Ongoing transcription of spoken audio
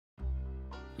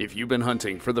If you've been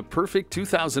hunting for the perfect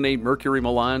 2008 Mercury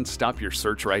Milan, stop your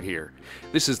search right here.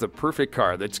 This is the perfect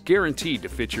car that's guaranteed to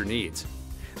fit your needs.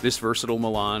 This versatile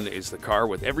Milan is the car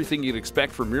with everything you'd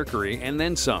expect from Mercury and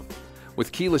then some.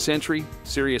 With keyless entry,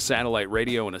 Sirius satellite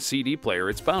radio, and a CD player,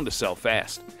 it's bound to sell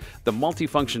fast. The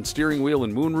multifunction steering wheel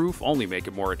and moonroof only make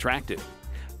it more attractive.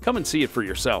 Come and see it for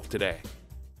yourself today.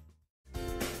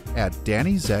 At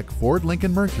Danny Zeck Ford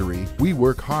Lincoln Mercury, we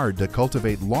work hard to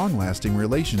cultivate long-lasting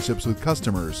relationships with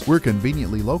customers. We're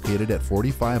conveniently located at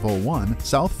 4501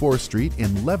 South 4th Street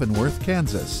in Leavenworth,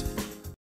 Kansas.